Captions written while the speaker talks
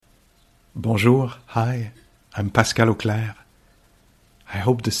Bonjour, hi, I'm Pascal Auclair. I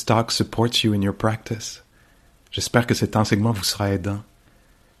hope this talk supports you in your practice. J'espère que cet enseignement vous sera aidant.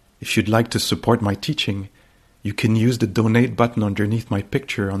 If you'd like to support my teaching, you can use the donate button underneath my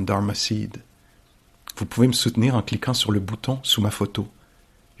picture on Dharma Seed. Vous pouvez me soutenir en cliquant sur le bouton sous ma photo.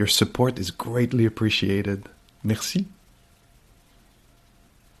 Your support is greatly appreciated. Merci.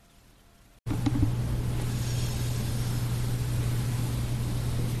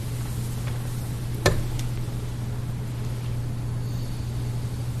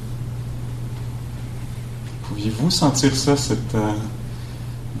 Pouviez-vous sentir ça,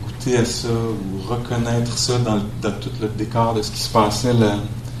 goûter à ça, ou reconnaître ça dans tout le décor de ce qui se passait,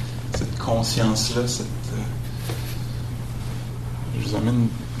 cette conscience-là, je vous amène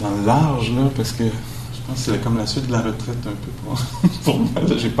dans le large, là, parce que je pense que c'est comme la suite de la retraite, un peu pour moi.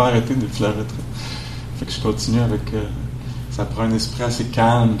 Là, j'ai pas arrêté depuis la retraite. Fait que je continue avec... ça prend un esprit assez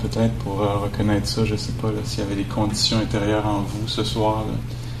calme, peut-être, pour reconnaître ça. Je sais pas là, s'il y avait des conditions intérieures en vous ce soir, là,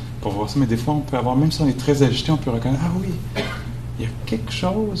 pour voir ça, mais des fois, on peut avoir, même si on est très agité, on peut reconnaître, ah oui, il y a quelque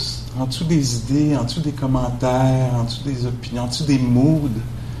chose en dessous des idées, en dessous des commentaires, en dessous des opinions, en dessous des moods,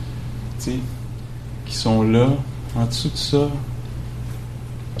 tu sais, qui sont là, en dessous de ça.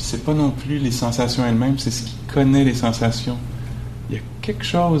 Puis c'est pas non plus les sensations elles-mêmes, c'est ce qui connaît les sensations. Il y a quelque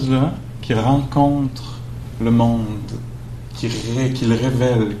chose là qui rencontre le monde, qui le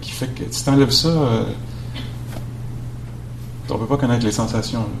révèle, qui fait que, si t'enlèves ça, on peut pas connaître les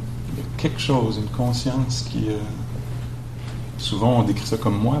sensations, là. Il y a quelque chose, une conscience qui... souvent, on décrit ça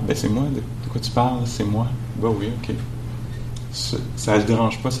comme moi. Ben, c'est moi. De quoi tu parles? C'est moi. Ben oui, OK. Ça ne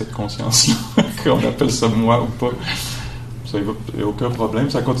dérange pas, cette conscience-là, qu'on appelle ça moi ou pas. Il n'y a aucun problème.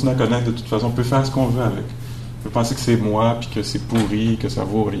 Ça continue à connaître de toute façon. On peut faire ce qu'on veut avec. On peut penser que c'est moi, puis que c'est pourri, que ça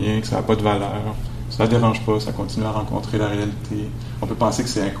vaut rien, que ça n'a pas de valeur. Ça ne dérange pas. Ça continue à rencontrer la réalité. On peut penser que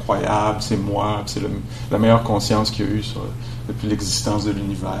c'est incroyable, c'est moi, puis c'est la meilleure conscience qu'il y a eu depuis l'existence de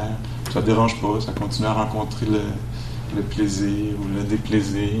l'univers. Ça ne dérange pas. Ça continue à rencontrer le plaisir ou le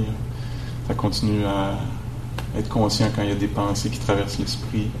déplaisir. Ça continue à être conscient quand il y a des pensées qui traversent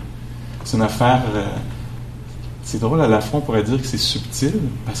l'esprit. C'est une affaire... c'est drôle, à la fois, on pourrait dire que c'est subtil,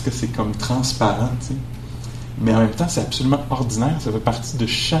 parce que c'est comme transparent, tu sais. Mais en même temps, c'est absolument ordinaire. Ça fait partie de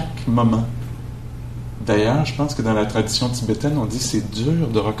chaque moment. D'ailleurs, je pense que dans la tradition tibétaine, on dit que c'est dur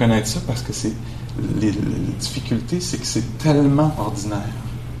de reconnaître ça, parce que les difficultés, c'est que c'est tellement ordinaire.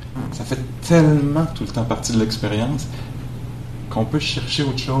 Ça fait tellement tout le temps partie de l'expérience qu'on peut chercher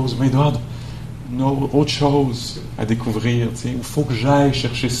autre chose. Mais il doit y avoir autre chose à découvrir, tu sais. Il faut que j'aille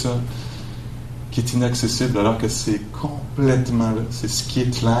chercher ça, qui est inaccessible, alors que c'est complètement là. C'est ce qui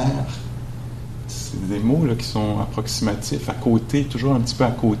est clair. C'est des mots là, qui sont approximatifs, à côté, toujours un petit peu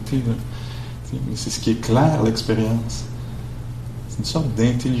à côté. Là. Mais c'est ce qui est clair, l'expérience. C'est une sorte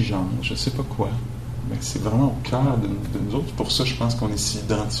d'intelligence, je ne sais pas quoi. Mais c'est vraiment au cœur de nous autres. Pour ça, je pense qu'on est si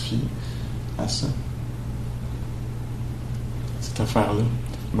identifié à ça. Cette affaire-là.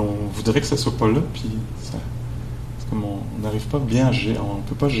 Mais on voudrait que ça ne soit pas là, puis c'est comme on n'arrive pas bien à gérer. On ne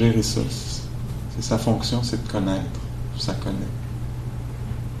peut pas gérer ça. C'est sa fonction, c'est de connaître. Ça connaît.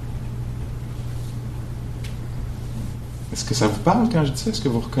 Est-ce que ça vous parle quand je dis ça? Est-ce que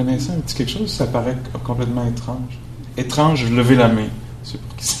vous reconnaissez un petit quelque chose? Ça paraît complètement étrange. Étrange, levez la main. C'est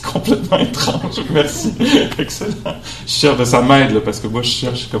pour qui c'est complètement étrange. Merci. Excellent. Je cherche de sa m'aide, là, parce que moi, je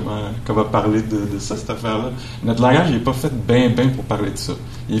cherche comment parler de ça, cette affaire-là. Notre langage, il n'est pas fait bien pour parler de ça.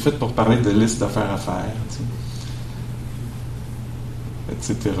 Il est fait pour parler de liste d'affaires à faire, tu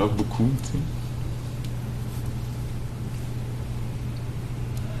sais. Etc. Beaucoup, tu sais.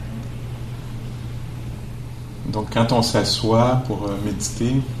 Donc, quand on s'assoit pour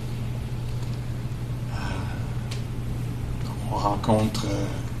méditer, on rencontre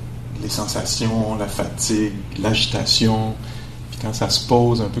les sensations, la fatigue, l'agitation. Puis quand ça se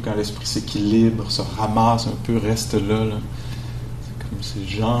pose un peu, quand l'esprit s'équilibre, se ramasse un peu, reste là. C'est comme ce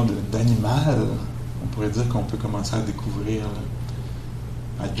genre d'animal, on pourrait dire qu'on peut commencer à découvrir.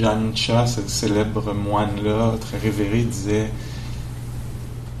 Là. Ajahn Chah, ce célèbre moine-là, très révéré, disait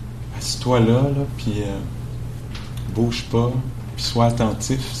 « Assis-toi là puis... bouge pas, puis sois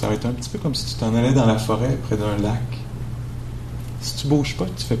attentif. Ça va être un petit peu comme si tu t'en allais dans la forêt près d'un lac. Si tu bouges pas,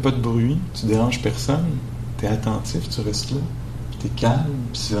 tu fais pas de bruit, tu déranges personne, tu es attentif, tu restes là, tu es calme,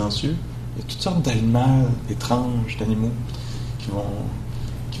 puis silencieux. Il y a toutes sortes d'animaux étranges, d'animaux qui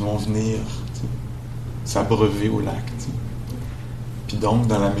vont venir s'abreuver au lac. T'sais. Puis donc,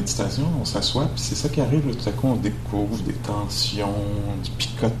 dans la méditation, on s'assoit, puis c'est ça qui arrive, là, tout à coup, on découvre des tensions, du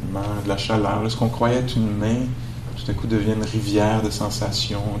picotement, de la chaleur. Là, ce qu'on croyait être une main, tout à coup devient une rivière de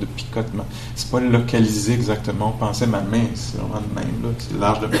sensations, de picotements. C'est pas localisé exactement. On pensait ma main, c'est vraiment de même, là, c'est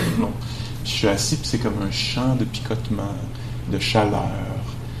large de même long. Puis je suis assis, puis c'est comme un champ de picotements, de chaleur,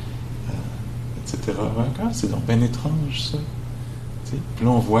 etc. C'est donc bien étrange, ça. T'sais? Puis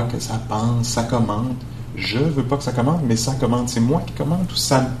là, on voit que ça pense, ça commande. Je veux pas que ça commande, mais ça commande. C'est moi qui commande ou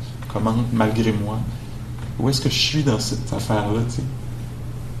ça commande malgré moi? Où est-ce que je suis dans cette affaire-là, t'sais?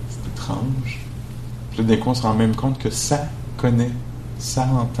 C'est étrange. Puis là, d'un coup, on se rend même compte que ça connaît, ça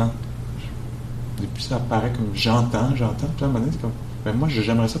entend. Depuis, ça apparaît comme j'entends. Puis là, à un moment donné, c'est comme, ben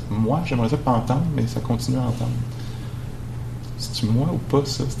j'aimerais ça pas entendre, mais ça continue à entendre. C'est-tu moi ou pas,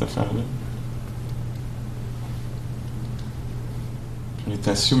 ça, cette affaire-là? Puis on est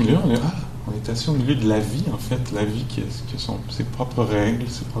assis au milieu, on est assis au milieu de la vie, en fait. La vie qui a ses propres règles,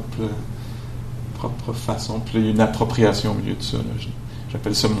 ses propres façons. Puis là, il y a une appropriation au milieu de ça, là.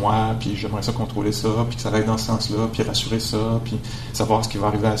 J'appelle ça moi, puis j'aimerais ça contrôler ça, puis que ça aille dans ce sens-là, puis rassurer ça, puis savoir ce qui va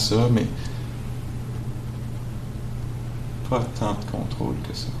arriver à ça, mais pas tant de contrôle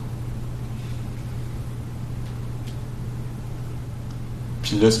que ça.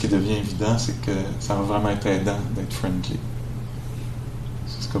 Puis là, ce qui devient évident, c'est que ça va vraiment être aidant d'être friendly.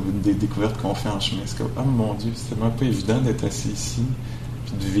 C'est comme une des découvertes qu'on fait en chemin. C'est comme, oh mon Dieu, c'est tellement pas évident d'être assis ici,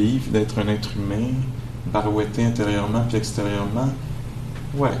 puis de vivre, d'être un être humain, barouetté intérieurement puis extérieurement.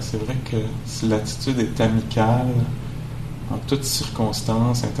 Ouais, c'est vrai que si l'attitude est amicale, en toutes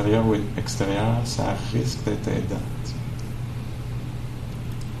circonstances, intérieures ou extérieures, ça risque d'être aidant.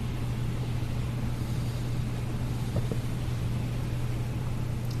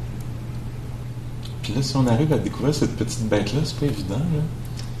 Puis là, si on arrive à découvrir cette petite bête-là, c'est pas évident, là.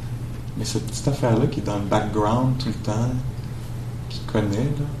 Mais cette petite affaire-là qui est dans le background tout le temps, qui connaît,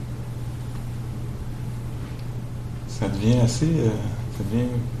 là, ça devient assez...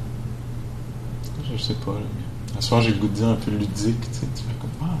 je sais pas, là, mais ce soir j'ai le goût de dire un peu ludique, tu sais, tu fais comme,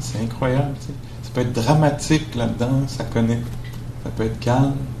 c'est incroyable, tu sais. Ça peut être dramatique là-dedans, ça connaît. Ça peut être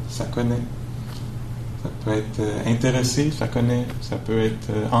calme, ça connaît. Ça peut être intéressé, ça connaît. Ça peut être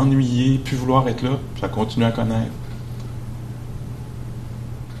ennuyé, plus vouloir être là, ça continue à connaître.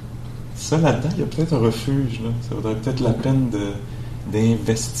 Ça, là-dedans, il y a peut-être un refuge, là. Ça vaudrait peut-être la peine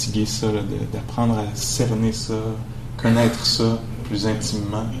d'investiguer ça, là, d'apprendre à cerner ça, connaître ça plus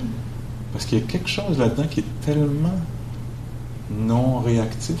intimement. Parce qu'il y a quelque chose là-dedans qui est tellement non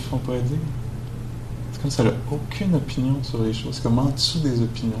réactif, on pourrait dire. C'est comme ça n'a aucune opinion sur les choses. C'est comme en dessous des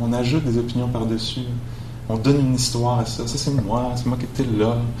opinions. On ajoute des opinions par-dessus. On donne une histoire à ça. Ça, c'est moi qui étais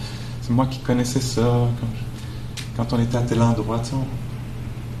là. C'est moi qui connaissais ça. Quand on était à tel endroit, tu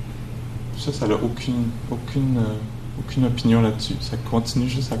sais, ça n'a aucune opinion là-dessus. Ça continue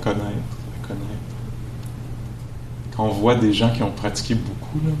juste à connaître. Quand on voit des gens qui ont pratiqué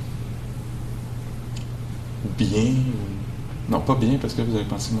beaucoup, là, bien, non pas bien parce que vous avez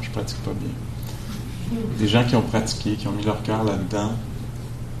pensé moi je pratique pas bien, des gens qui ont pratiqué, qui ont mis leur cœur là-dedans,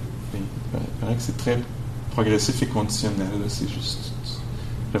 il paraît que c'est très progressif et conditionnel, là. C'est juste,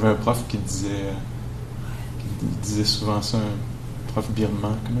 j'avais un prof qui disait souvent ça, un prof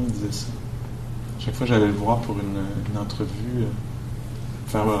birman, comment il disait ça, chaque fois que j'allais le voir pour une entrevue,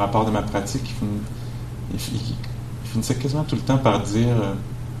 faire le rapport de ma pratique, il finissait quasiment tout le temps par dire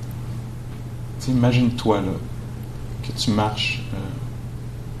imagine-toi là, que tu marches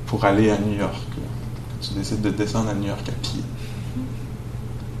pour aller à New York, là, que tu décides de descendre à New York à pied.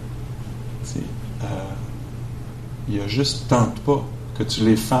 Il y a juste tente pas que tu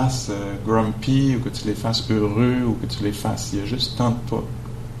les fasses grumpy ou que tu les fasses heureux ou que tu les fasses. Il y a juste tente pas.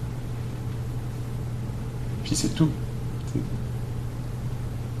 Puis c'est tout.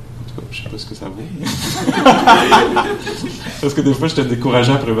 Je sais pas ce que ça vaut. Parce que des fois, j'étais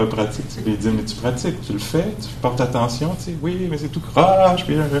découragé après ma pratique. Il dit, mais tu pratiques, tu le fais, tu portes attention, tu sais. Oui, mais c'est tout croche,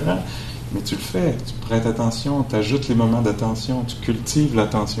 puis mais tu le fais, tu prêtes attention, tu ajoutes les moments d'attention, tu cultives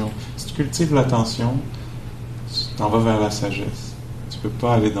l'attention. Si tu cultives l'attention, tu t'en vas vers la sagesse. Tu peux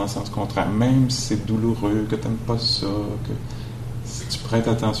pas aller dans le sens contraire, même si c'est douloureux, que tu n'aimes pas ça, que si tu prêtes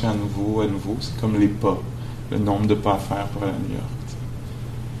attention à nouveau, c'est comme les pas, le nombre de pas à faire pour aller à New York.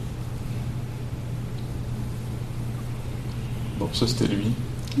 Bon, ça c'était lui.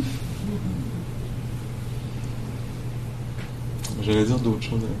 J'allais dire d'autres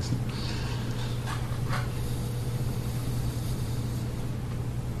choses avec ça.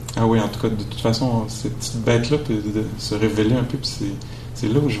 Ah oui, en tout cas, de toute façon, cette petite bête-là peut se révéler un peu, puis c'est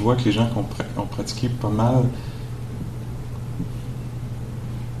là où je vois que les gens qui ont pratiqué pas mal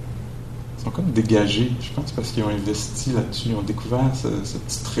sont comme dégagés. Je pense parce qu'ils ont investi là-dessus, ils ont découvert ce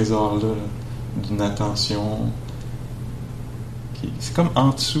petit trésor-là, là, d'une attention. C'est comme en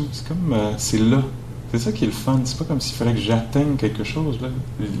dessous, c'est comme c'est là, C'est ça qui est le fun. C'est pas comme s'il fallait que j'atteigne quelque chose. Là.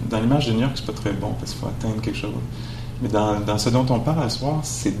 Dans l'image de New York, c'est pas très bon parce qu'il faut atteindre quelque chose. Mais dans ce dont on parle à ce soir,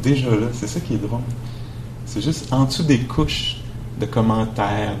 c'est déjà là. C'est ça qui est drôle. C'est juste en dessous des couches de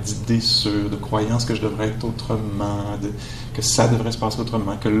commentaires, d'idées sûres, de croyances que je devrais être autrement, que ça devrait se passer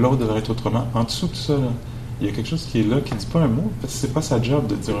autrement, que l'autre devrait être autrement. En dessous de tout ça, là, il y a quelque chose qui est là, qui ne dit pas un mot, parce que c'est pas sa job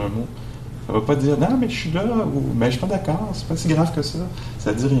de dire un mot. Ça va pas dire « Non, mais je suis là » ou « Mais je suis pas d'accord, c'est pas si grave que ça ».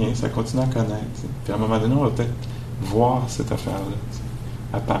 Ça dit rien, ça continue à connaître. T'sais. Puis à un moment donné, on va peut-être voir cette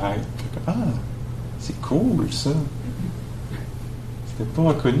affaire-là apparaître. Ah, c'est cool, ça. C'était pas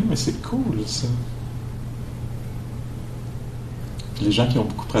reconnu, mais c'est cool, ça. Puis les gens qui ont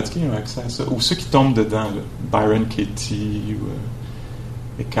beaucoup pratiqué ont accès à ça. Ou ceux qui tombent dedans, là. Byron Katie,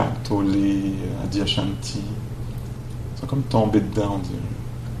 ou Eckhart Tolle, Adyashanti. Ils sont comme tombés dedans, on dirait.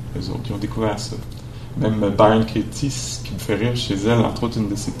 Les autres, ils ont découvert ça. Même Byron Katie, ce qui me fait rire chez elle, entre autres, une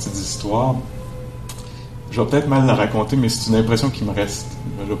de ses petites histoires. Je vais peut-être mal la raconter, mais c'est une impression qui me reste.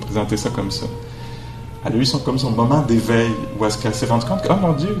 Je vais présenter ça comme ça. Elle a eu son moment d'éveil, où est-ce qu'elle s'est rendue compte que, oh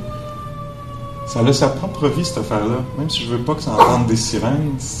mon Dieu, ça a sa propre vie, cette affaire-là. Même si je veux pas que ça entende des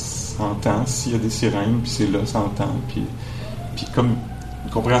sirènes, ça entend. S'il y a des sirènes, puis c'est là, ça entend. Puis comme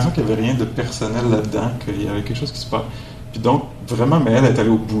une compréhension qu'il n'y avait rien de personnel là-dedans, qu'il y avait quelque chose qui se passe. Puis donc, vraiment, mais elle est allée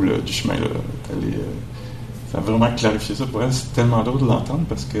au bout là, du chemin. Là. Ça a vraiment clarifié ça pour elle. C'est tellement drôle de l'entendre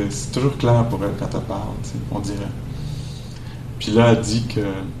parce que c'est toujours clair pour elle quand elle parle, on dirait. Puis là, elle dit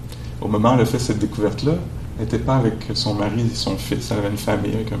qu'au moment où elle a fait cette découverte-là, elle n'était pas avec son mari et son fils. Elle avait une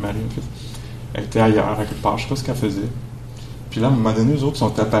famille avec un mari et un fils. Elle était ailleurs, à quelque part. Je ne sais pas ce qu'elle faisait. Puis là, à un moment donné, les autres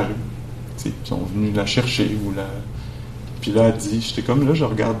sont apparus. Ils sont venus la chercher. Puis là, elle dit, j'étais comme là, je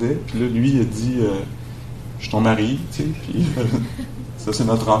regardais. Puis là, lui, il a dit... je suis ton mari, tu sais, puis ça c'est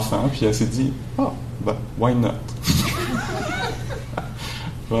notre enfant, puis elle s'est dit, ben, why not?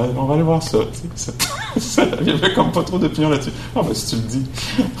 On va aller voir ça, tu sais. Il y avait comme pas trop d'opinion là-dessus. Ben si tu le dis.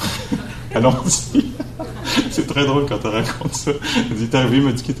 Allons-y. C'est très drôle quand elle raconte ça. Elle dit, t'es arrivé, il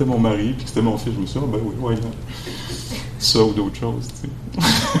m'a dit qu'il était mon mari, puis que c'était mon fils. Je me suis dit, ben oui, why not? Ça ou d'autres choses, tu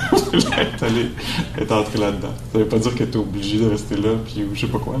sais. Elle est entrée là-dedans. Ça veut pas dire qu'elle était obligée de rester là, puis je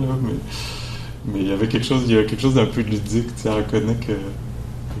sais pas quoi, là, mais il y avait quelque chose d'un peu ludique, tu sais, elle reconnaît qu'il y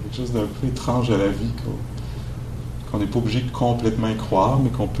a quelque chose d'un peu étrange à la vie, qu'on n'est pas obligé de complètement y croire, mais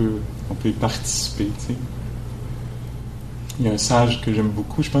qu'on peut y participer, tu sais. Il y a un sage que j'aime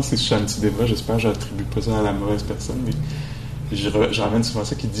beaucoup, je pense que c'est Shantideva, j'espère que je n'attribue pas ça à la mauvaise personne, mais je ramène souvent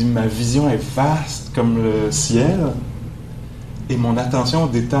ça, qui dit « Ma vision est vaste comme le ciel, et mon attention aux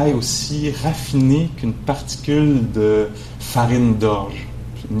détails aussi raffinée qu'une particule de farine d'orge. »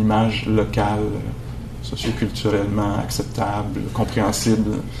 Une image locale, socioculturellement acceptable,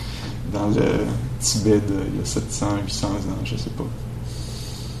 compréhensible dans le Tibet il y a 700, 800 ans, je ne sais pas.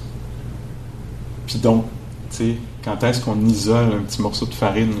 Puis donc, tu sais, quand est-ce qu'on isole un petit morceau de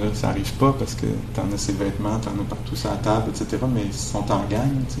farine, là, ça n'arrive pas parce que tu en as ses vêtements, tu en as partout sur la table, etc., mais ils sont en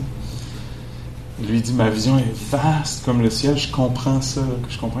gang, tu sais. Lui dit, ma vision est vaste comme le ciel, je comprends ça,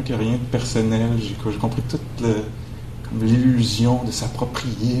 je comprends qu'il n'y a rien de personnel, j'ai compris toute l'illusion de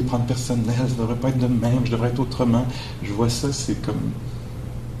s'approprier, prendre personnel, ça ne devrait pas être de même, je devrais être autrement. Je vois ça, c'est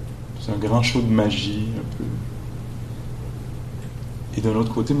un grand show de magie, un peu. Et de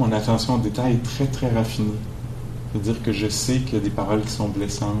l'autre côté, mon attention au détail est très, très raffinée. C'est-à-dire que je sais qu'il y a des paroles qui sont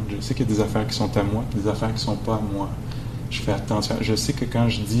blessantes, je sais qu'il y a des affaires qui sont à moi, des affaires qui ne sont pas à moi. Je fais attention. Je sais que quand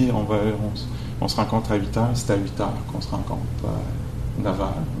je dis on se rencontre à 8h, c'est à 8h qu'on se rencontre, pas à 9h,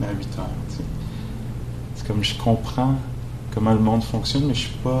 mais à 8h. Tu sais. C'est comme je comprends comment le monde fonctionne, mais je ne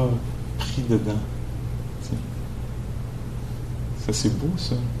suis pas pris dedans. Tu sais. Ça, c'est beau,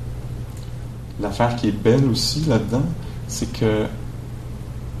 ça. L'affaire qui est belle aussi là-dedans, c'est que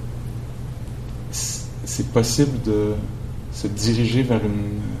c'est possible de se diriger vers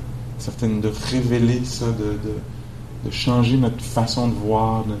de révéler ça, de changer notre façon de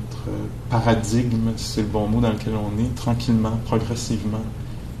voir, notre paradigme, si c'est le bon mot dans lequel on est, tranquillement, progressivement.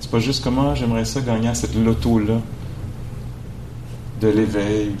 C'est pas juste comment j'aimerais ça gagner à cette loto-là de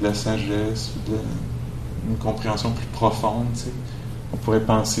l'éveil, de la sagesse, d'une compréhension plus profonde, tu sais. On pourrait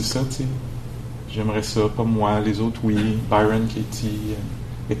penser ça, tu sais. J'aimerais ça, pas moi, les autres, oui. Byron Katie,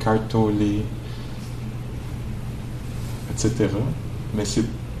 Eckhart Tolle, etc. Mais c'est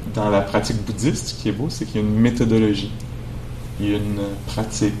dans la pratique bouddhiste, ce qui est beau, c'est qu'il y a une méthodologie, il y a une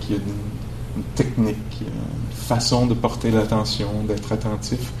pratique, il y a une technique, il y a une façon de porter l'attention, d'être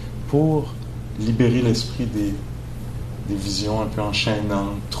attentif pour libérer l'esprit des visions un peu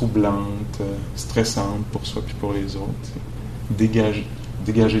enchaînantes, troublantes, stressantes pour soi puis pour les autres. Dégager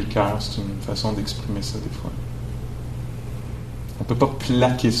le cœur, c'est une façon d'exprimer ça des fois. On peut pas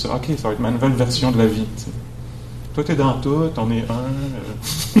plaquer ça. OK, ça va être ma nouvelle version de la vie. T'sais. Tout est dans tout, on est un,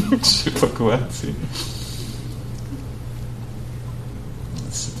 je sais pas quoi. T'sais.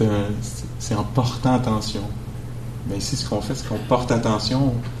 C'est en portant attention. Mais ici, ce qu'on fait, c'est qu'on porte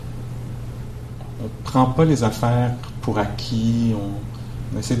attention. On ne prend pas les affaires pour acquis.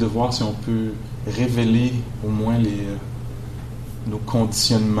 On essaie de voir si on peut révéler au moins nos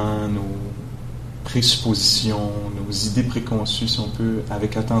conditionnements, nos présuppositions, nos idées préconçues, si on peut,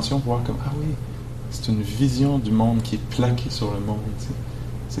 avec attention, voir comme, ah oui, c'est une vision du monde qui est plaquée sur le monde. T'sais.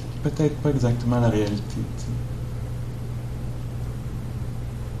 C'est peut-être pas exactement la réalité. T'sais.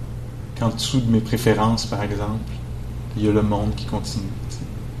 Qu'en dessous de mes préférences, par exemple, il y a le monde qui continue. T'sais.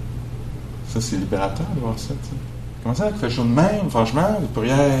 Ça, c'est libérateur de voir ça. T'sais. Comment ça, il fait chaud de même, franchement, il peut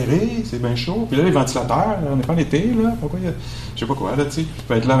y aérer, c'est bien chaud. Puis là, les ventilateurs, on n'est pas en été, là. Pourquoi il y a. Je sais pas quoi, là, tu sais. Je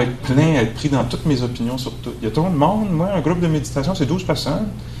peux être là avec plein, être pris dans toutes mes opinions sur tout. Il y a trop de monde, moi, un groupe de méditation, c'est 12 personnes.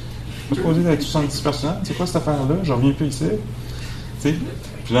 Je me suis posé avec 70 personnes. C'est quoi cette affaire-là? Je reviens plus ici. Tu sais.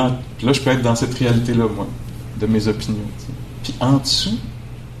 Puis là, je peux être dans cette réalité-là, moi, de mes opinions. T'sais. Puis en dessous,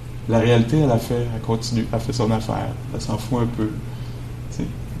 la réalité, elle continue, elle fait son affaire. Elle s'en fout un peu, tu sais,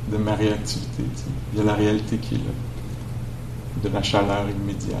 de ma réactivité. T'sais. Il y a la réalité qui est là. De la chaleur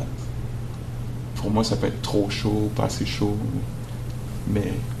immédiate. Pour moi, ça peut être trop chaud, pas assez chaud,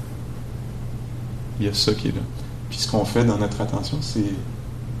 mais il y a ça qui est là. Puis ce qu'on fait dans notre attention, c'est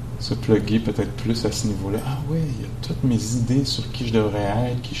se plugger peut-être plus à ce niveau-là. Ah oui, il y a toutes mes idées sur qui je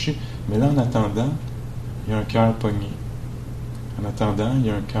devrais être, qui je suis. Mais là, en attendant, il y a un cœur pogné. En attendant, il y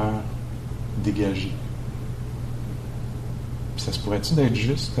a un cœur dégagé. Puis ça se pourrait-tu d'être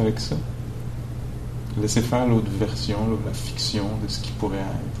juste avec ça? Laisser faire l'autre version, la fiction de ce qui pourrait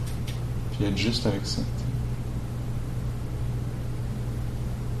être. Puis être juste avec ça.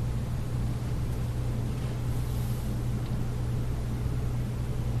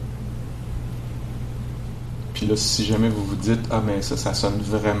 Puis là, si jamais vous vous dites, ah mais ça sonne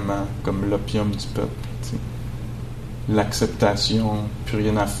vraiment comme l'opium du peuple. T'sais. L'acceptation, plus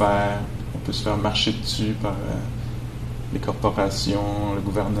rien à faire, on peut se faire marcher dessus par les corporations, le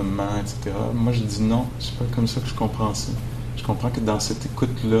gouvernement, etc. Moi, je dis non, c'est pas comme ça que je comprends ça. Je comprends que dans cette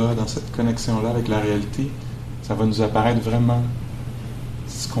écoute-là, dans cette connexion-là avec la réalité, ça va nous apparaître vraiment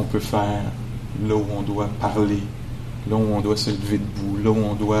ce qu'on peut faire, là où on doit parler, là où on doit se lever debout, là où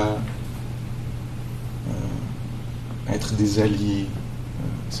on doit être des alliés,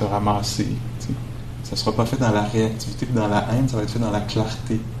 se ramasser. T'sais. Ça ne sera pas fait dans la réactivité et dans la haine, ça va être fait dans la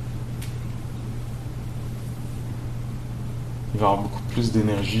clarté. Il va y avoir beaucoup plus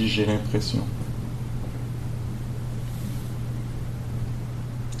d'énergie, j'ai l'impression.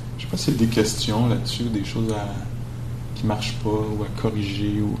 Je ne sais pas s'il y a des questions là-dessus, des choses qui ne marchent pas, ou à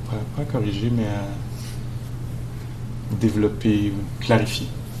corriger, ou pas à corriger, mais à développer ou clarifier.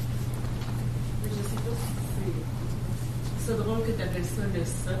 Je ne sais pas si c'est drôle que tu appelles ça le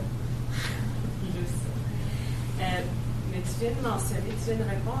ça. Le ça. Mais tu viens de mentionner, tu viens de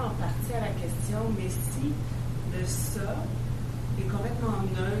répondre en partie à la question, mais si le ça est complètement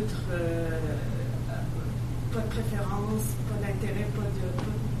neutre, pas de préférence, pas d'intérêt,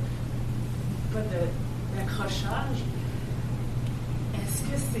 pas d'accrochage, est-ce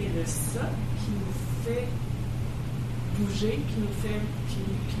que c'est le ça qui nous fait bouger, qui nous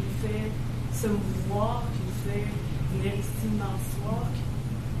fait se mouvoir, qui nous fait venir ici m'asseoir?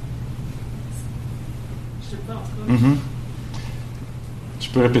 Je sais pas, en tout cas. Mm-hmm. Tu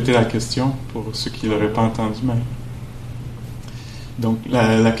peux répéter la question pour ceux qui ne l'auraient pas entendu même. Donc,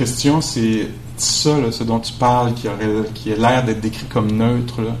 la question, c'est ça, là, ce dont tu parles, qui a l'air d'être décrit comme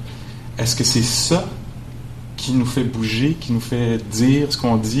neutre, là. Est-ce que c'est ça qui nous fait bouger, qui nous fait dire ce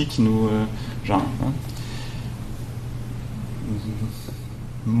qu'on dit, qui nous... hein?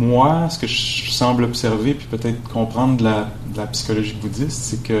 Moi, ce que je semble observer, puis peut-être comprendre de la psychologie bouddhiste,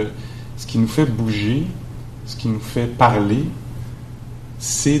 c'est que ce qui nous fait bouger, ce qui nous fait parler,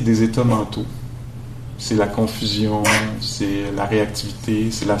 c'est des états mentaux. C'est la confusion, c'est la réactivité,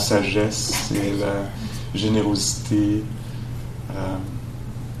 c'est la sagesse, c'est la générosité.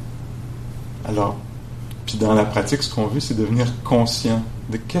 Alors, puis dans la pratique, ce qu'on veut, c'est devenir conscient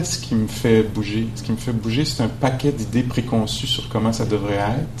de qu'est-ce qui me fait bouger. Ce qui me fait bouger, c'est un paquet d'idées préconçues sur comment ça devrait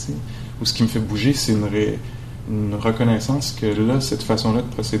être. T'sais. Ou ce qui me fait bouger, c'est une reconnaissance que là, cette façon-là de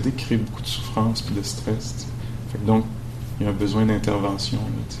procéder crée beaucoup de souffrance et de stress. T'sais. Fait que donc, il y a un besoin d'intervention.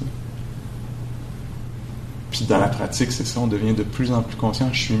 Là, puis dans la pratique, c'est ça, on devient de plus en plus conscient.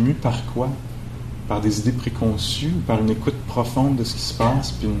 Je suis mu par quoi? Par des idées préconçues ou par une écoute profonde de ce qui se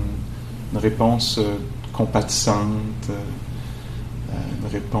passe, puis une réponse compatissante, une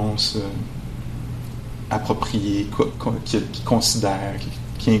réponse approprié, qui considère,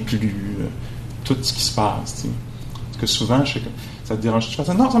 qui inclut tout ce qui se passe. T'sais. Parce que souvent, ça te dérange, tu fais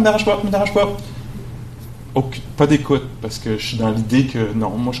ça, non, ça me dérange pas. Pas d'écoute, parce que je suis dans l'idée que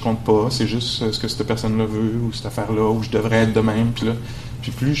non, moi je compte pas, c'est juste ce que cette personne-là veut, ou cette affaire-là, ou je devrais être de même,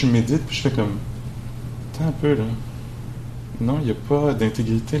 puis plus je médite, puis je fais comme, attends un peu, là, non, il n'y a pas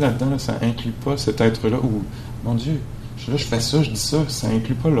d'intégrité là-dedans, là, ça inclut pas cet être-là, ou, mon Dieu, je fais ça, je dis ça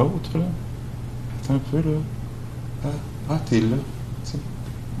inclut pas l'autre, là, attends un peu, là, t'es là, tu sais,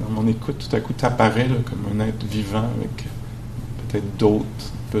 dans mon écoute, tout à coup, t'apparais, là, comme un être vivant, avec peut-être d'autres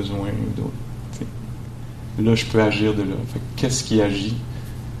besoins, d'autres. Là, je peux agir de là. Fait que qu'est-ce qui agit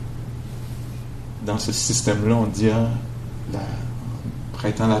dans ce système-là? On dit, en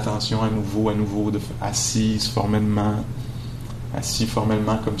prêtant l'attention à nouveau, assis formellement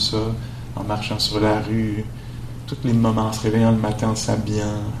comme ça, en marchant sur la rue, tous les moments, en se réveillant le matin, en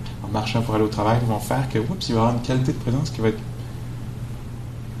s'habillant, en marchant pour aller au travail, vont faire que, il va y avoir une qualité de présence qui va être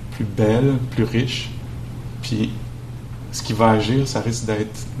plus belle, plus riche, puis ce qui va agir, ça risque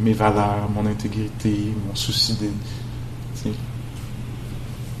d'être mes valeurs, mon intégrité, mon souci de...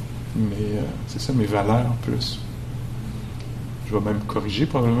 Mais c'est ça, mes valeurs en plus. Je vais même corriger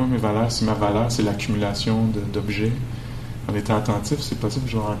probablement mes valeurs. Si ma valeur, c'est l'accumulation d'objets, en étant attentif, c'est possible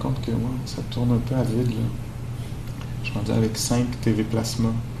que je me rends compte que ça tourne un peu à vide. Là. Je suis rendu avec 5 TV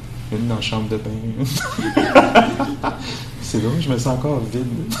plasma, une dans la chambre de bain. C'est drôle, je me sens encore vide.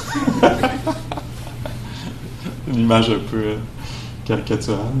 Une image un peu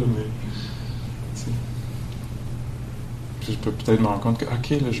caricaturale, là, mais puis je peux peut-être me rendre compte que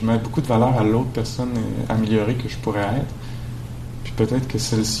là, je mets beaucoup de valeur à l'autre personne améliorée que je pourrais être, puis peut-être que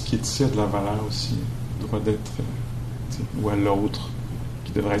celle-ci qui est ici a de la valeur aussi, doit d'être ou à l'autre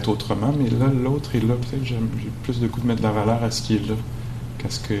qui devrait être autrement, mais là l'autre est là, peut-être j'ai plus de goût de mettre de la valeur à ce qui est là qu'à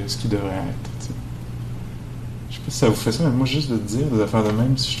ce qui devrait être, t'sais. Je sais pas si ça vous fait ça, mais moi juste de dire des affaires de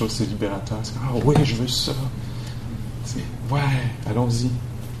même, si je trouve que c'est libérateur, c'est oui, je veux ça. Ouais, allons-y.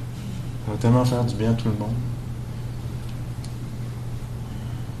 Ça va tellement faire du bien à tout le monde.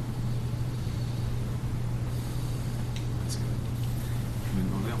 Je me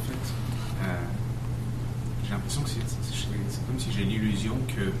demandais en fait, j'ai l'impression que c'est comme si j'ai l'illusion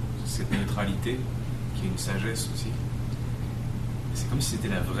que cette neutralité, qui est une sagesse aussi, c'est comme si c'était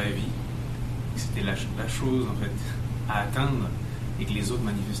la vraie vie, que c'était la chose en fait à atteindre, et que les autres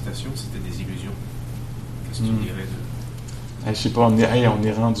manifestations c'était des illusions. Qu'est-ce que tu dirais de... Je sais pas, on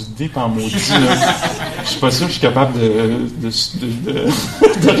est rendu deep en maudit, là. Je suis pas sûr que je suis capable de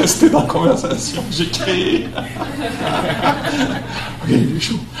rester dans la conversation que j'ai créée. Ok, il est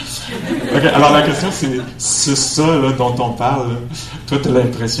chaud. Ok, alors la question, c'est ça là, dont on parle. Là. Toi, tu as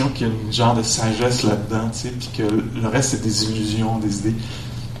l'impression qu'il y a une genre de sagesse là-dedans, tu sais, puis que le reste, c'est des illusions, des idées.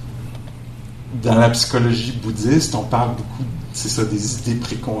 Dans la psychologie bouddhiste, on parle beaucoup, c'est ça, des idées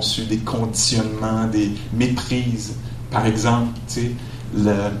préconçues, des conditionnements, des méprises. Par exemple, tu sais,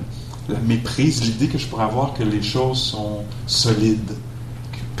 la méprise, l'idée que je pourrais avoir que les choses sont solides,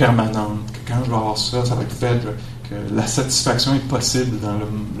 permanentes, que quand je vais avoir ça, ça va être fait, que la satisfaction est possible dans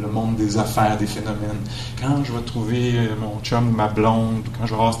le monde des affaires, des phénomènes. Quand je vais trouver mon chum ou ma blonde, quand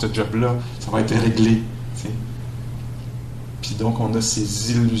je vais avoir ce job-là, ça va être réglé. Tu sais. Puis donc, on a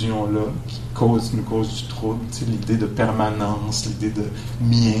ces illusions-là qui nous causent du trouble. Tu sais, l'idée de permanence, l'idée de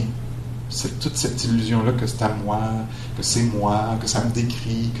mien. C'est toute cette illusion-là que c'est à moi, que c'est moi, que ça me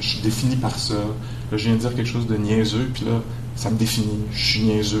décrit, que je suis défini par ça. Là, je viens de dire quelque chose de niaiseux, puis là, ça me définit. Je suis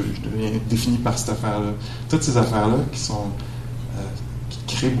niaiseux, je deviens défini par cette affaire-là. Toutes ces affaires-là qui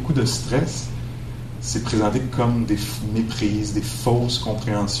créent beaucoup de stress, c'est présenté comme des méprises, des fausses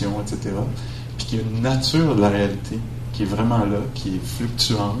compréhensions, etc. Puis qu'il y a une nature de la réalité qui est vraiment là, qui est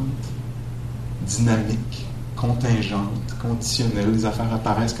fluctuante, dynamique, contingente, conditionnelle. Les affaires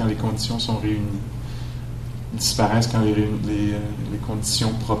apparaissent quand les conditions sont réunies, disparaissent quand les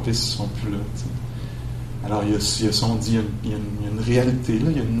conditions propices ne sont plus là. T'sais. Alors, il y a ça, on dit, il y a une réalité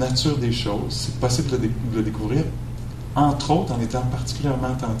là, il y a une nature des choses. C'est possible de le découvrir, entre autres en étant particulièrement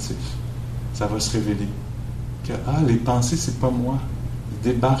attentif. Ça va se révéler que les pensées, c'est pas moi.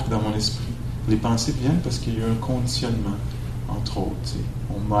 Ils débarquent dans mon esprit. Les pensées viennent parce qu'il y a un conditionnement, entre autres. T'sais.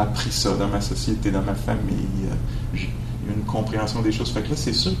 On m'a appris ça dans ma société, dans ma famille. Il y a une compréhension des choses. Fait que là,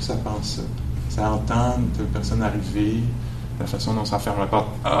 c'est sûr que ça pense ça. Ça entend une personne arriver, la façon dont ça ferme la porte.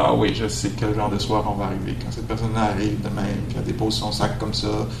 Ah oui, je sais quel genre de soir on va arriver. Quand cette personne-là arrive de même, puis elle dépose son sac comme ça,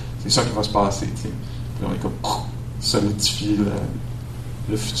 c'est ça qui va se passer. T'sais. Puis on est comme solidifier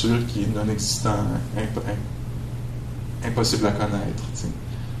le futur qui est non existant, impossible à connaître. T'sais.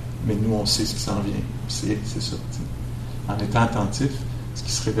 Mais nous, on sait ce qui s'en vient. C'est ça. T'sais. En étant attentif, Ce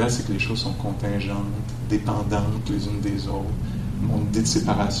qui se révèle, c'est que les choses sont contingentes, dépendantes les unes des autres. Mon idée de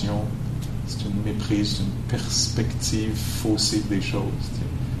séparation, c'est une méprise, c'est une perspective faussée des choses.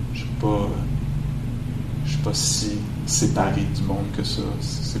 Je ne suis pas si séparé du monde que ça.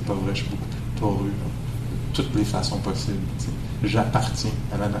 C'est pas vrai, je suis beaucoup plus poreux de toutes les façons possibles. J'appartiens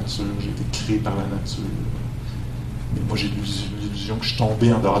à la nature, j'ai été créé par la nature. Mais moi, j'ai l'illusion que je suis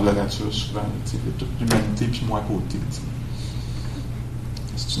tombé en dehors de la nature souvent, de toute l'humanité, puis moi à côté.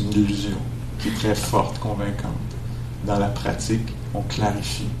 C'est une illusion qui est très forte, convaincante. Dans la pratique, on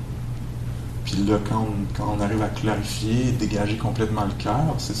clarifie. Puis là, quand on arrive à clarifier, dégager complètement le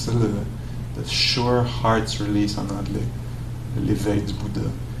cœur, c'est ça le sure heart release en anglais, l'éveil du Bouddha.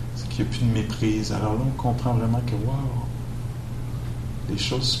 C'est qu'il n'y a plus de méprise. Alors là, on comprend vraiment que, wow, les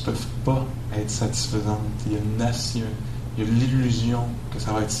choses ne peuvent pas être satisfaisantes. Il y a l'illusion que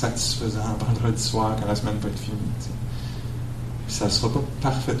ça va être satisfaisant vendredi soir quand la semaine va être finie. Puis ça ne sera pas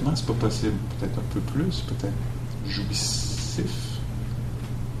parfaitement, c'est pas possible. Peut-être un peu plus, peut-être jouissif,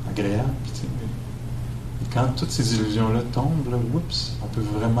 agréable. Et quand toutes ces illusions-là tombent, là, oups, on peut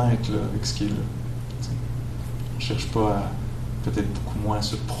vraiment être là avec ce qui est là. On ne cherche pas à peut-être beaucoup moins à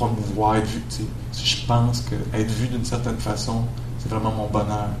se promouvoir, être vu. Si je pense qu'être vu d'une certaine façon, c'est vraiment mon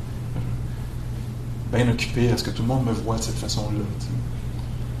bonheur. Bien occupé à ce que tout le monde me voit de cette façon-là.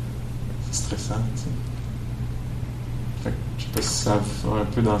 C'est stressant. Fait que, je ne sais pas si ça va un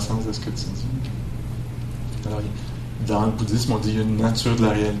peu dans le sens de ce que tu dis. Alors, dans le bouddhisme, on dit qu'il y a une nature de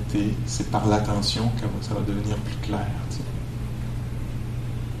la réalité. C'est par l'attention que ça va devenir plus clair.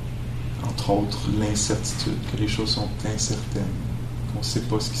 Entre autres, l'incertitude, que les choses sont incertaines, qu'on ne sait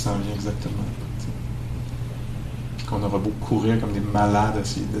pas ce qui s'en vient exactement. Puis qu'on aura beau courir comme des malades,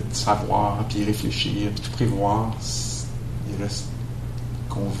 essayer de savoir, puis réfléchir, puis tout prévoir, il reste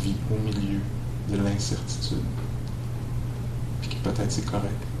qu'on vit au milieu de l'incertitude. Puis que peut-être c'est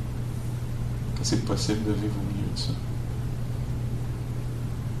correct. Que c'est possible de vivre au milieu de ça.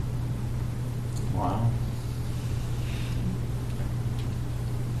 Wow.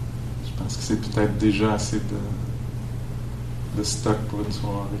 Je pense que c'est peut-être déjà assez de stock pour une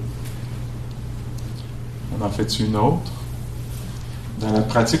soirée. On en fait une autre. Dans la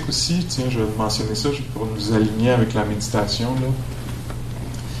pratique aussi, tiens, je vais mentionner ça pour nous aligner avec la méditation. Là.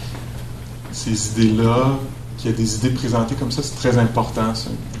 Ces idées-là, qu'il y a des idées présentées comme ça, c'est très important, ça,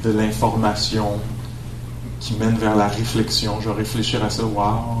 de l'information qui mène vers la réflexion. Je vais réfléchir à ça,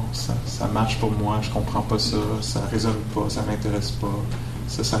 wow, ça marche pour moi, je comprends pas ça, ça résonne pas, ça m'intéresse pas,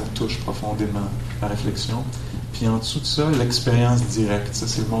 ça me touche profondément, la réflexion. Puis en dessous de ça, l'expérience directe, ça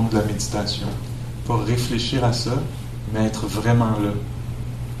c'est le monde de la méditation. Pas réfléchir à ça, mais être vraiment là.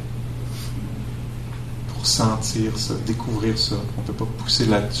 Pour sentir ça, découvrir ça. On ne peut pas pousser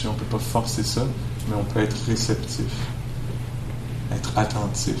là-dessus, on ne peut pas forcer ça, mais on peut être réceptif, être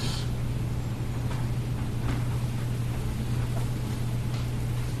attentif.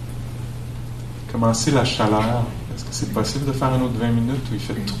 Commencer la chaleur. Est-ce que c'est possible de faire un autre 20 minutes où il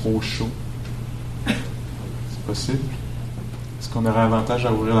fait trop chaud? C'est possible? Est-ce qu'on aurait avantage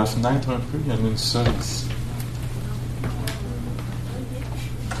à ouvrir la fenêtre un peu? Il y en a une seule ici.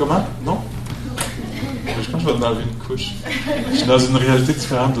 Comment? Non? Je pense que je vais enlever une couche. Je suis dans une réalité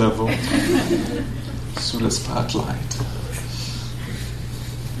différente de la vôtre. Sous le spotlight.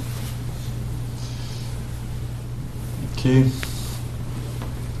 OK.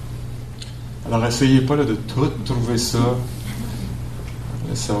 Alors, essayez pas là, de tout trouver ça.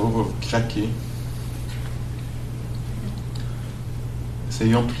 Le cerveau va vous craquer.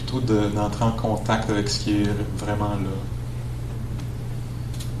 Essayons plutôt d'entrer en contact avec ce qui est vraiment là.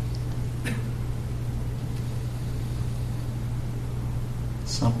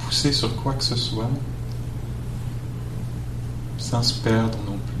 Sans pousser sur quoi que ce soit, sans se perdre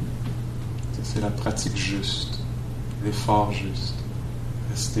non plus. C'est la pratique juste, l'effort juste.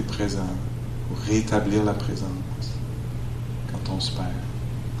 Rester présent, pour rétablir la présence quand on se perd,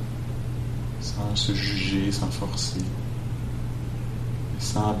 sans se juger, sans forcer,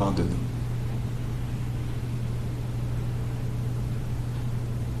 sans abandonner.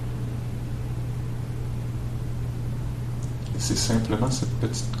 Et c'est simplement cette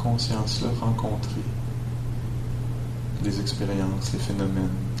petite conscience-là rencontrer les expériences, les phénomènes,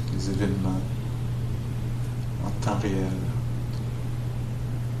 les événements en temps réel.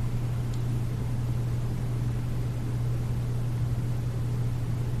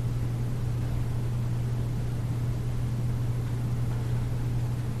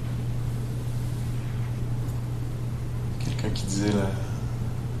 Qui disait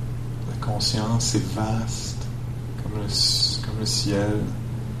la conscience est vaste comme le ciel.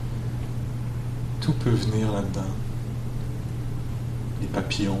 Tout peut venir là-dedans. les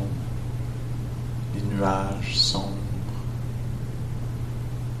papillons, les nuages sombres,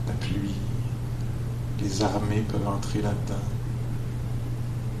 la pluie, les armées peuvent entrer là-dedans,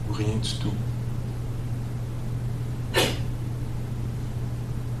 ou rien du tout.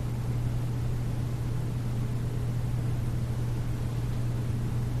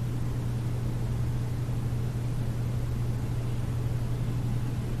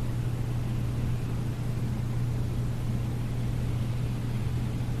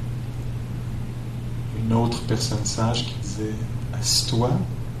 Une autre personne sage qui disait « Assis-toi,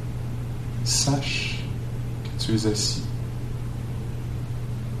 sache que tu es assis. »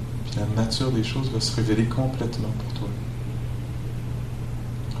 Puis la nature des choses va se révéler complètement pour toi.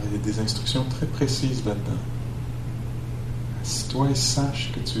 Alors, il y a des instructions très précises là-dedans. Assis-toi et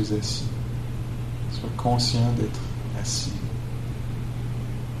sache que tu es assis. Sois conscient d'être assis.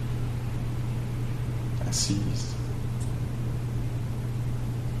 Assise.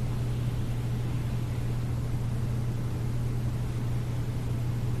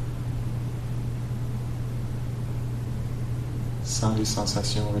 Sans les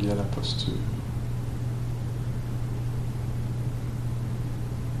sensations reliées à la posture.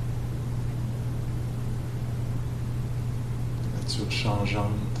 La nature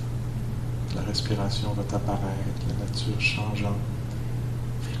changeante de la respiration va t'apparaître, la nature changeante,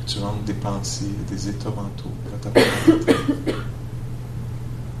 fluctuante des pensées, des états mentaux va t'apparaître.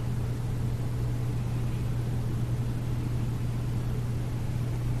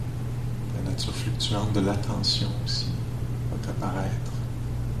 La nature fluctuante de l'attention aussi va t'apparaître.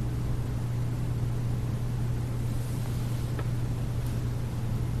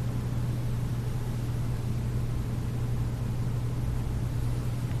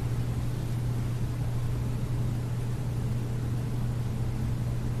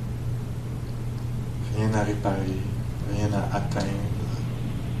 Rien à réparer, rien à atteindre,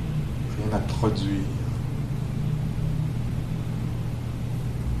 rien à produire.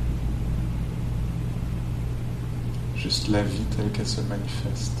 Juste la vie telle qu'elle se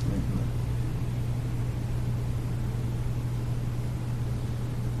manifeste maintenant.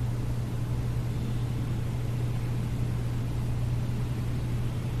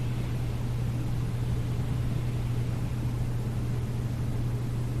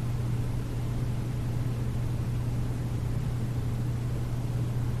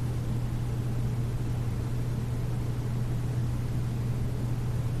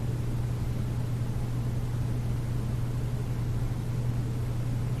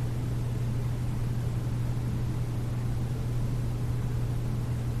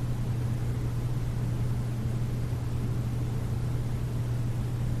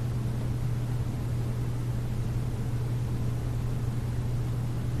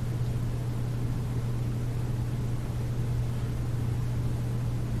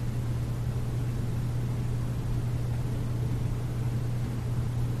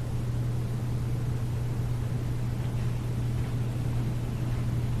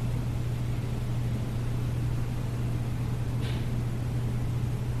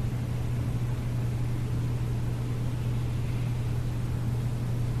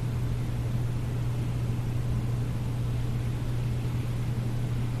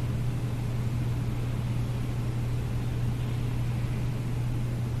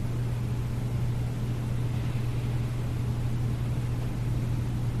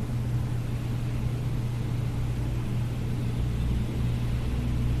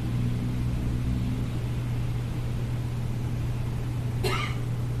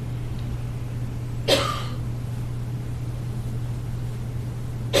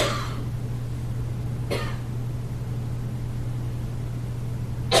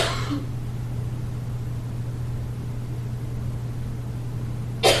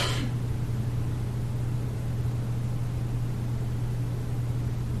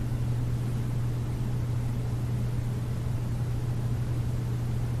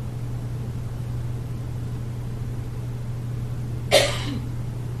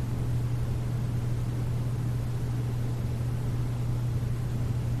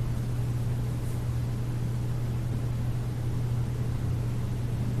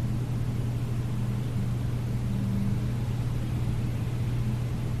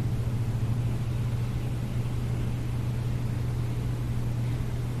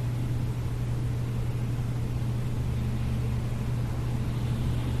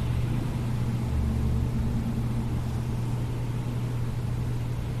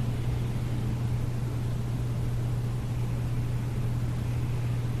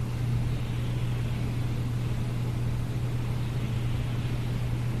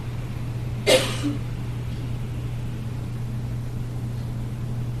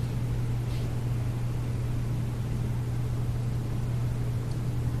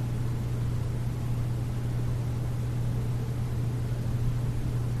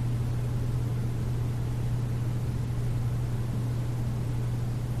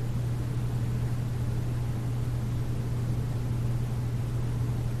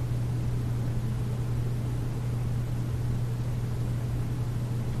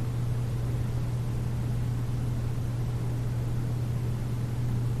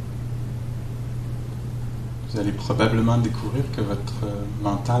 Vous allez probablement découvrir que votre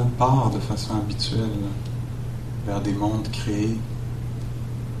mental part de façon habituelle vers des mondes créés,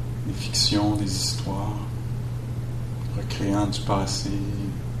 des fictions, des histoires, recréant du passé,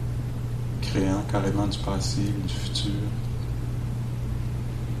 créant carrément du passé ou du futur.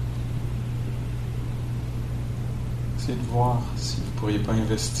 Essayez de voir si vous ne pourriez pas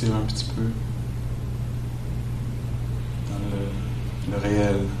investir un petit peu dans le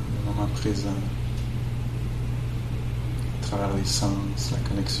réel, le moment présent, à travers les sens, la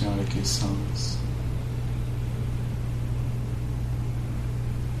connexion avec les sens.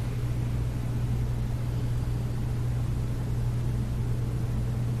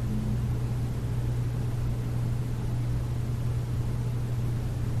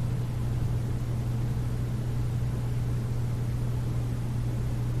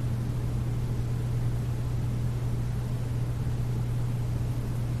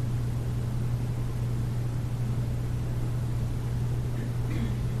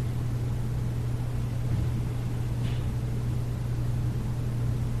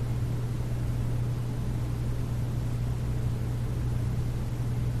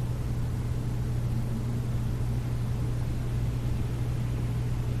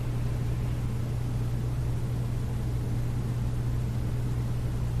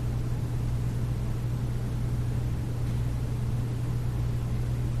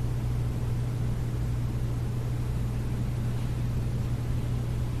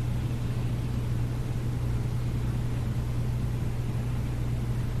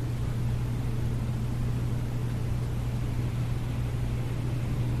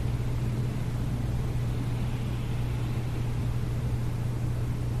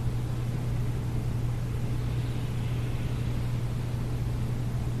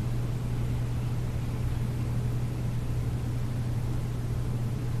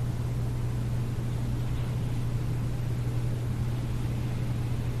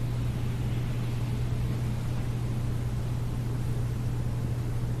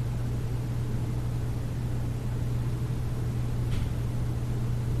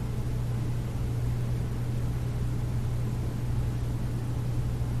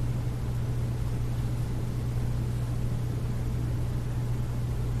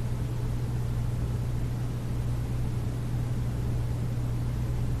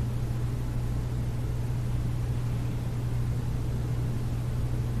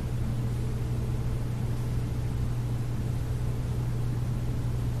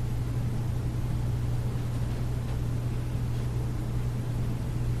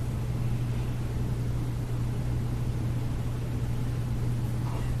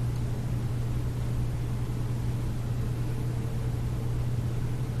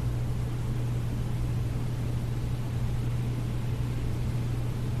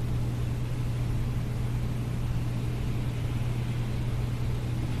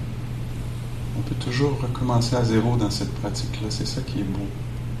 On peut toujours recommencer à zéro dans cette pratique-là, c'est ça qui est beau.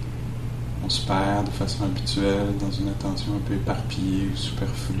 On se perd de façon habituelle dans une attention un peu éparpillée ou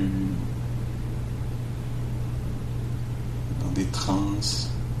superflue, dans des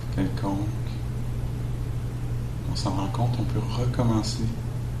transes quelconques. On s'en rend compte, on peut recommencer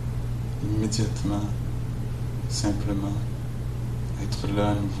immédiatement, simplement, être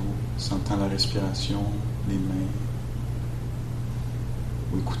là à nouveau, sentant la respiration, les mains,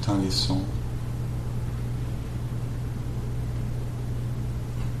 ou écoutant les sons.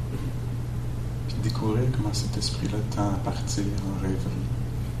 Découvrir comment cet esprit-là tend à partir en rêverie,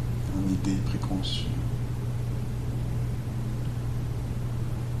 en idées préconçues.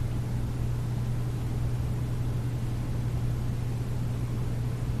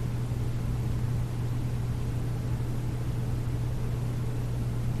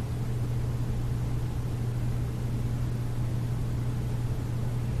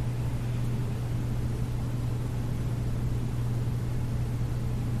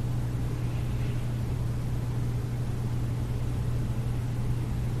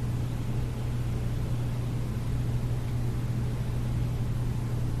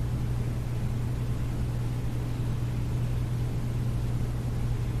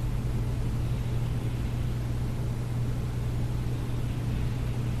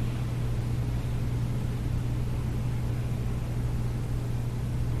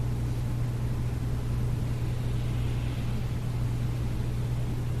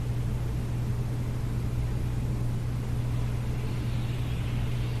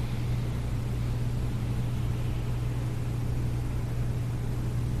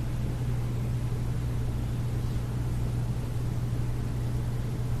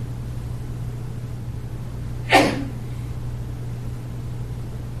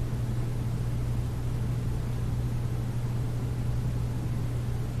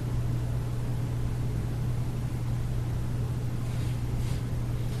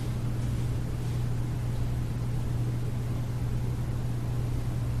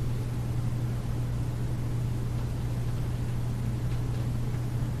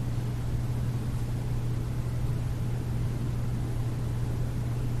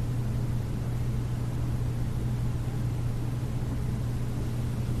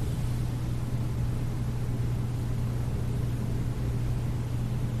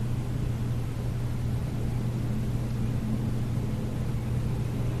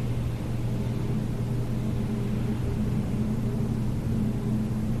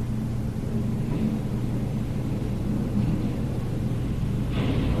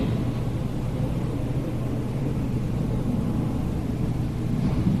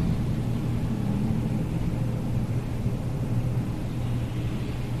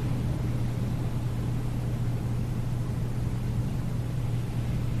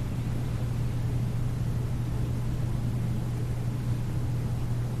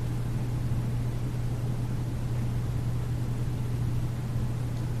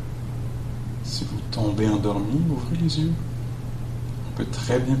 Si vous tombez endormi, ouvrez les yeux. On peut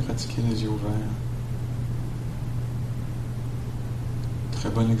très bien pratiquer les yeux ouverts. Très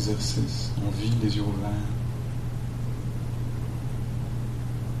bon exercice. On vit les yeux ouverts.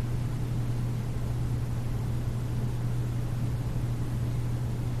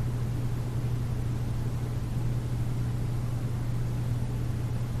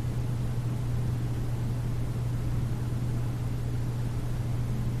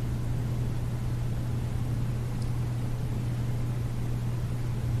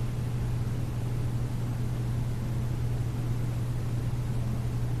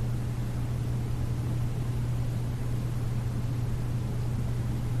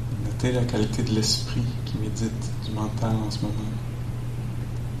 Notez la qualité de l'esprit qui médite, du mental en ce moment.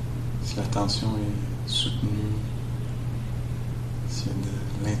 Si l'attention est soutenue, s'il y a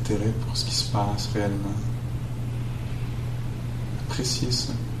de l'intérêt pour ce qui se passe réellement. Appréciez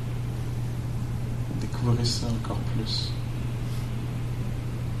ça. Découvrez ça encore plus.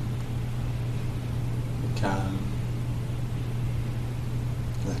 Le calme,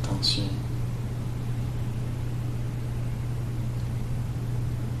 l'attention.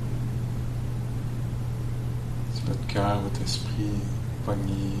 Si votre cœur, votre esprit est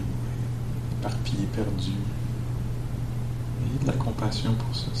pogné, éparpillé, perdu, ayez de la compassion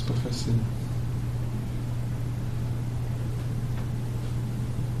pour ça, c'est pas facile.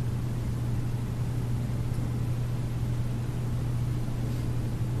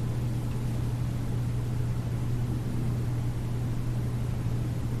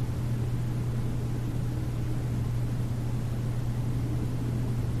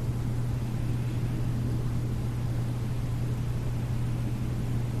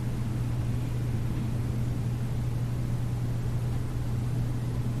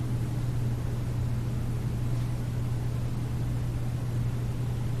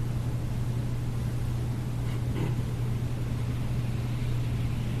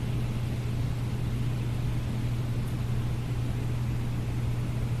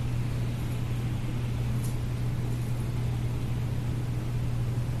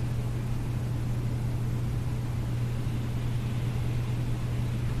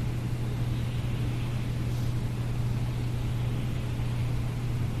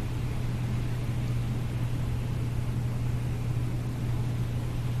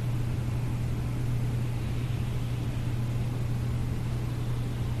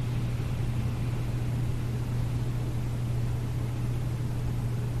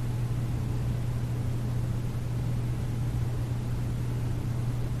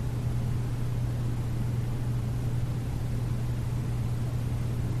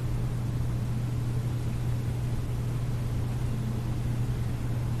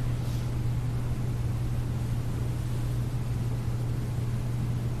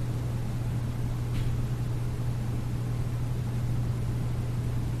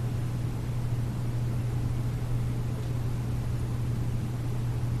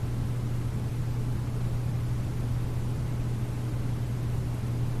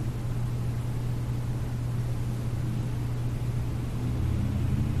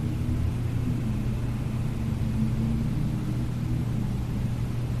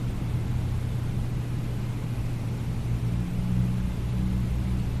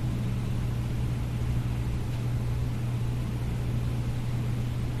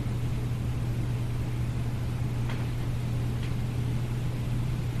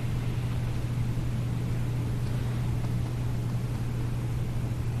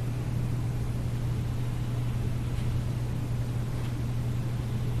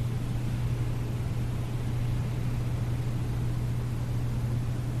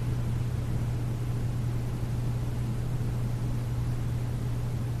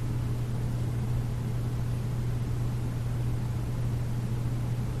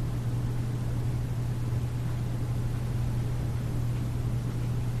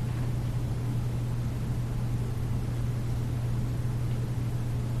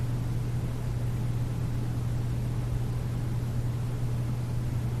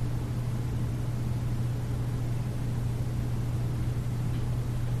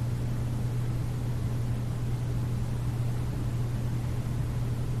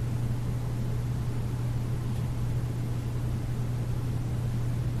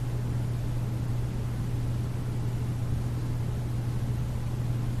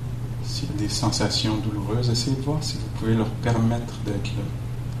 S'il y a des sensations douloureuses, essayez de voir si vous pouvez leur permettre d'être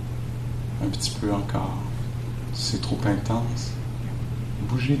là un petit peu encore. Si c'est trop intense,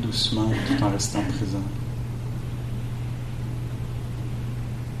 bougez doucement tout en restant présent.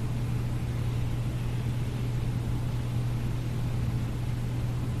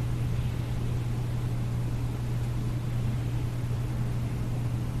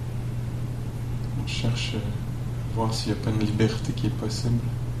 cherche à voir s'il n'y a pas une liberté qui est possible,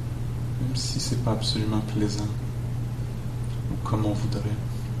 même si c'est pas absolument plaisant, ou comme on voudrait.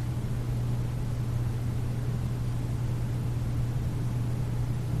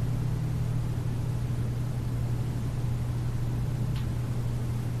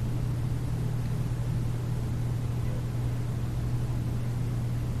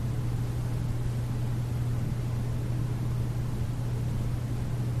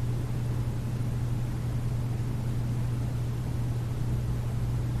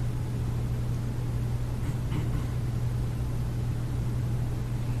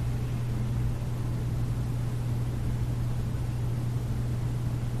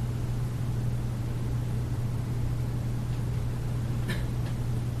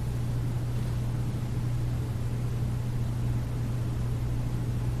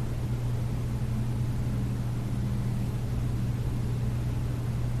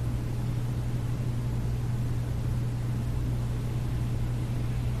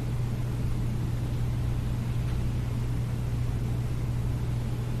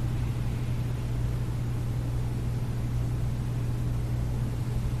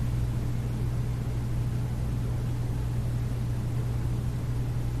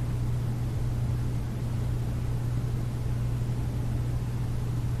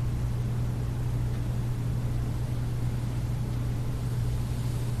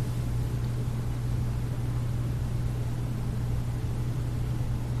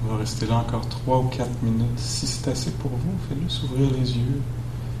 On va rester là encore 3 ou 4 minutes. Si c'est assez pour vous, faites-le s'ouvrir les yeux.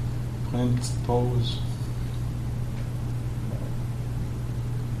 Prenez une petite pause.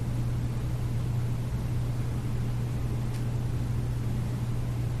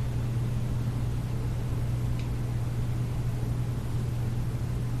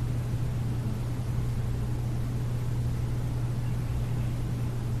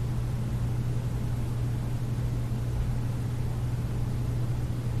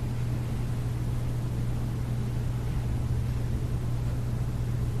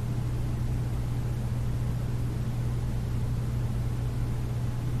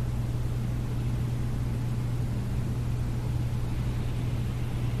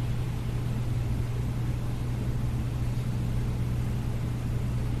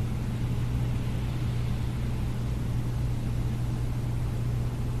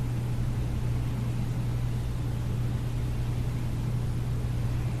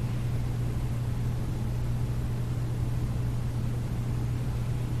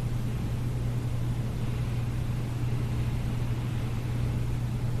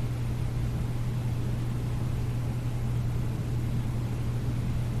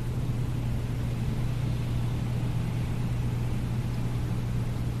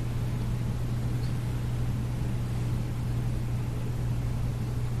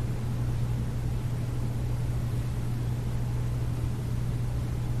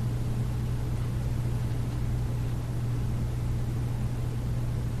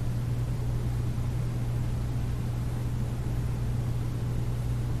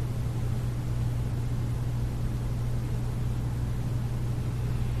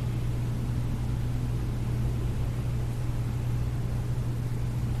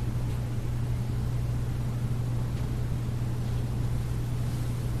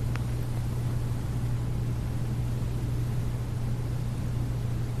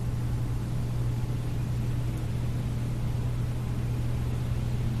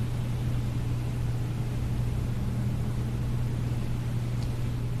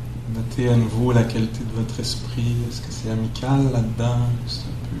 Notez à nouveau la qualité de votre esprit. Est-ce que c'est amical là-dedans? C'est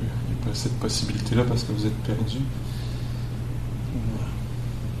un peu... Il n'y a pas cette possibilité-là parce que vous êtes perdu.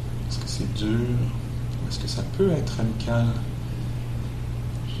 Est-ce que c'est dur? Ou est-ce que ça peut être amical?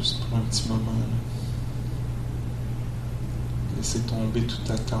 Juste pour un petit moment. Laissez tomber toute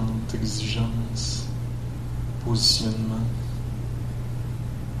attente, exigence, positionnement.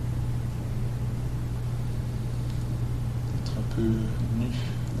 Être un peu nu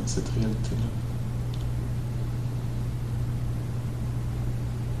dans cette réalité-là.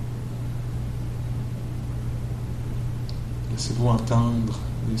 Laissez-vous entendre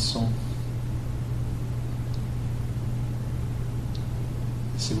les sons.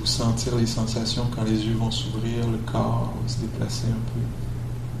 Laissez-vous sentir les sensations quand les yeux vont s'ouvrir, le corps va se déplacer un peu.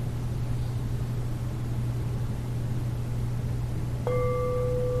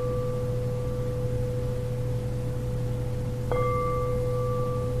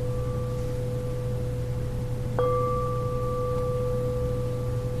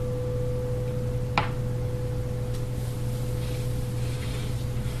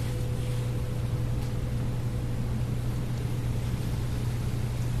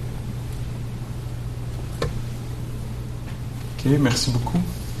 OK, merci beaucoup.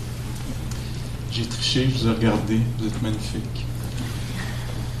 J'ai triché, je vous ai regardé, vous êtes magnifiques.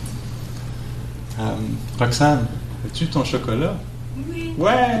 Roxane, as-tu ton chocolat? Oui.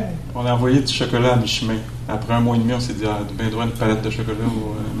 Ouais! On a envoyé du chocolat à mi-chemin. Après 1 mois et demi, on s'est dit, bien droit une palette de chocolat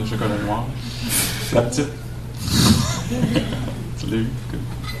ou de chocolat noir. La petite. Tu l'as vu?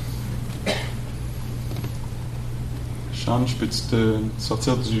 Sean, je peux-tu te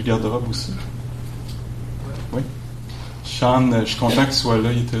sortir du garde-robe aussi? Oui. Sean, je suis content que tu sois là.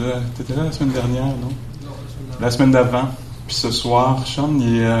 Tu étais là la semaine dernière, non? Non, la semaine d'avant. Puis ce soir, Sean,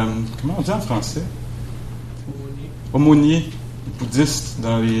 il est, comment on dit en français? Aumônier bouddhiste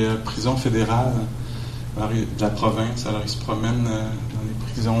dans les prisons fédérales de la province. Alors, il se promène dans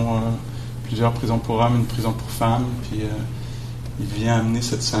les prisons, plusieurs prisons pour hommes, une prison pour femmes, puis il vient amener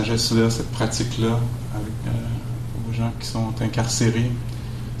cette sagesse-là, cette pratique-là aux gens qui sont incarcérés.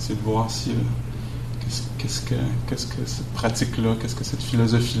 C'est de voir si qu'est-ce que cette pratique-là, qu'est-ce que cette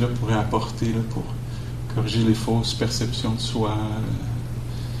philosophie-là pourrait apporter là, pour corriger les fausses perceptions de soi,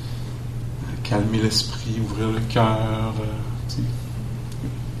 calmer l'esprit, ouvrir le cœur.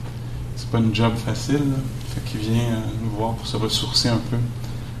 C'est pas une job facile, là. Fait qu'il vient nous voir pour se ressourcer un peu.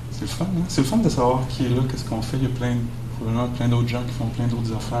 C'est le fun, hein? C'est le fun de savoir qui est là, qu'est-ce qu'on fait. Il y a probablement plein d'autres gens qui font plein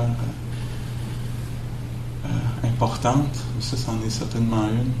d'autres affaires importantes. Mais ça, c'en est certainement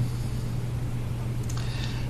une.